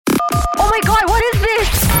my God, what is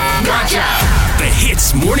this? Gotcha! The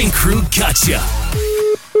Hits Morning Crew Gotcha.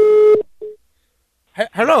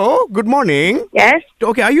 Hello, good morning. Yes,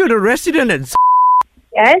 Okay, are you the resident at...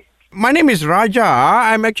 yes. My name is Raja.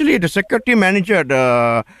 I'm actually the security manager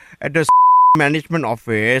at the management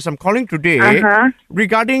office. I'm calling today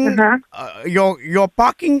regarding your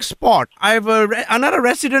parking spot. I have another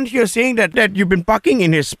resident here saying that you've been parking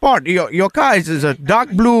in his spot. Your car is a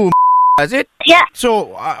dark blue, is it? Yeah.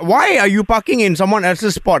 So why are you parking in someone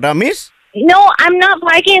else's spot, miss? No, I'm not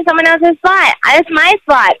parking in someone else's spot. It's my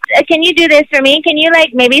spot. Can you do this for me? Can you,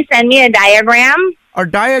 maybe send me a diagram? A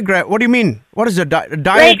diagram? What do you mean? What is a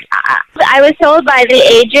diagram? I was told by the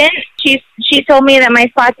agent, she told me that my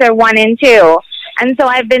spots are 1 and 2. And so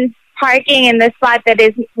I've been parking in the spot that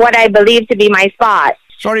is what I believe to be my spot.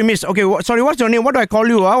 Sorry, miss. Okay, sorry, what's your name? What do I call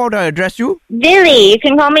you? How do I address you? Villie. You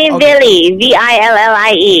can call me Villie.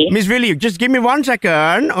 Villie. Miss Villie, just give me 1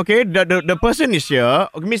 second. Okay, the person is here.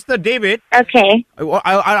 Okay, Mr. David. Okay.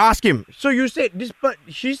 I'll ask him. So you said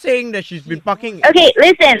she's saying that she's been parking. Okay,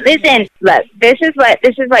 listen. Look, this is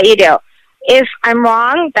what you do. If I'm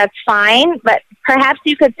wrong, that's fine. But perhaps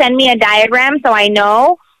you could send me a diagram so I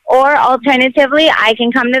know. Or alternatively, I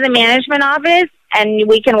can come to the management office and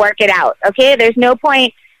we can work it out. Okay? There's no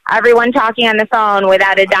point everyone talking on the phone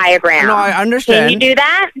without a diagram. No, I understand. Can you do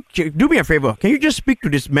that? Do me a favor. Can you just speak to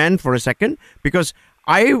this man for a second? Because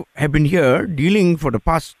I have been here dealing for the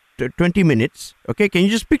past 20 minutes. Okay? Can you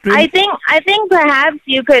just speak to him? I think perhaps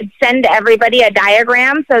you could send everybody a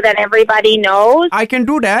diagram so that everybody knows. I can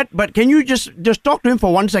do that, but can you just talk to him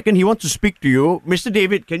for 1 second? He wants to speak to you. Mr.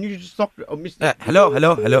 David, can you just talk to Mr.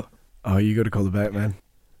 Hello. Oh, you got to call the back, man.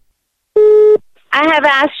 I have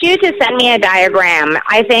asked you to send me a diagram.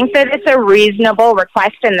 I think that it's a reasonable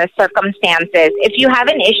request in the circumstances. If you have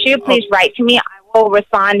an issue, please write to me. I will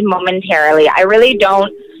respond momentarily. I really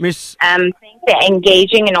don't Miss... think that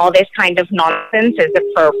engaging in all this kind of nonsense is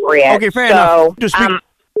appropriate. Okay, fair enough. To speak...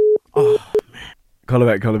 Man. Call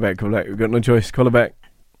her back. We've got no choice. Call her back.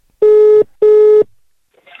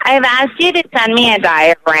 I have asked you to send me a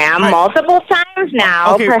diagram multiple times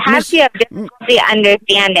now. Okay, Perhaps you have difficulty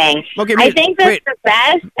understanding. Okay, I think that's the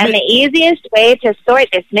best and the easiest way to sort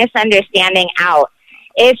this misunderstanding out.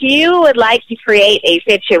 If you would like to create a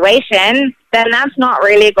situation, then that's not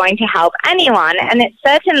really going to help anyone, and it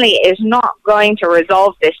certainly is not going to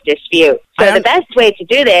resolve this dispute. So the best way to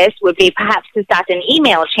do this would be perhaps to start an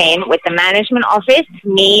email chain with the management office,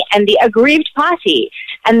 me, and the aggrieved party.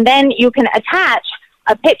 And then you can attach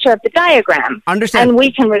a picture of the diagram. Understand. And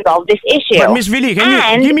we can resolve this issue. But Miss Villie,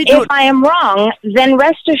 can you give me... if I am wrong, then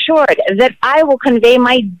rest assured that I will convey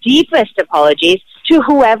my deepest apologies to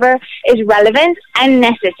whoever is relevant and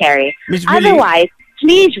necessary. Miss Villie, otherwise,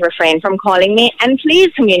 please refrain from calling me and please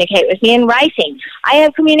communicate with me in writing. I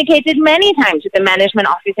have communicated many times with the management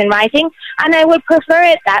office in writing, and I would prefer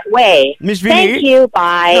it that way. Miss Villie, thank you,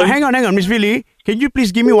 bye. No, hang on. Miss Villie, can you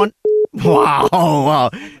please give me one... Wow.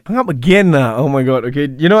 Hung up again now. Oh my God. Okay,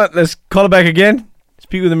 you know what? Let's call her back again.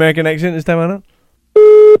 Speak with American accent this time, Anna.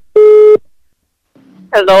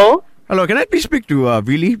 Hello? Hello, can I please speak to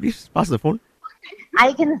Villie? Please pass the phone.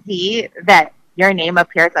 I can see that your name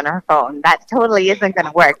appears on her phone. That totally isn't going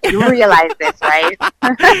to work. You realize this, right?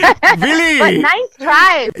 Villie! But nice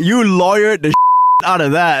try. You lawyered the out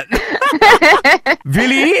of that.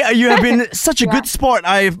 Villie, you have been such a good sport.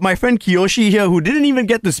 I have my friend Kiyoshi here who didn't even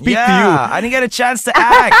get to speak to you. I didn't get a chance to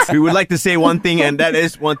act. We would like to say one thing, and that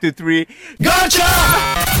is 1, 2, 3. Gotcha!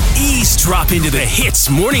 Eavesdrop into the Hits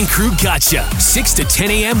Morning Crew Gotcha. 6 to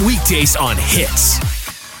 10 a.m. weekdays on Hits.